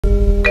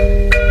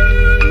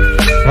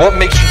What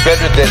makes you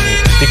better than me?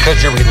 Because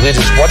you're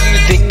religious. Why do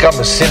you think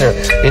I'm a sinner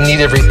in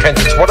need of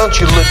repentance? Why don't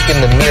you look in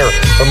the mirror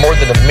for more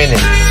than a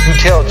minute? You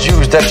tell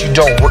Jews that you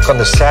don't work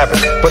on the Sabbath,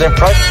 but in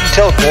private you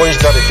tell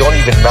boys that it don't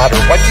even matter.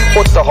 Why do you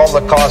quote the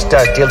Holocaust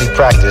as daily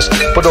practice,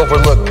 but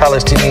overlook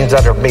Palestinians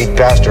that are made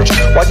bastards?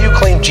 Why do you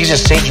claim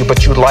Jesus saved you,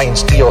 but you lie and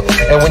steal?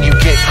 And when you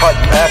get caught,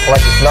 you act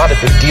like it's not a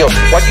big deal.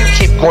 Why do you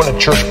keep going to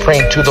church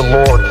praying to the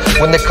Lord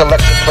when the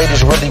collection plate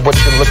is really what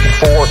you're looking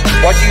for?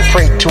 Why do you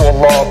pray to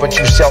Allah, but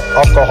you sell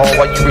alcohol?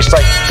 Why you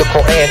recite the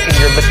Quran in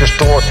your liquor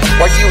store?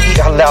 Why do you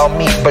eat halal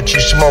meat, but you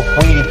smoke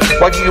weed?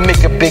 Why do you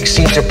make a big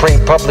scene to pray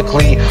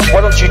publicly? Why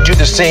don't you do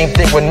the same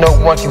thing when no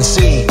one can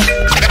see?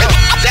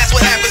 That's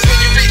what happens when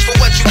you reach for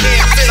what you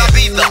can't fit. I'll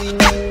be the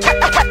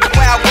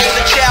wild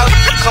Goldyn Chyld.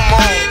 Come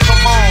on,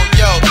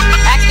 yo.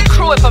 Ask the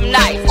crew if I'm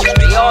nice.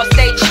 We all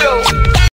stay true.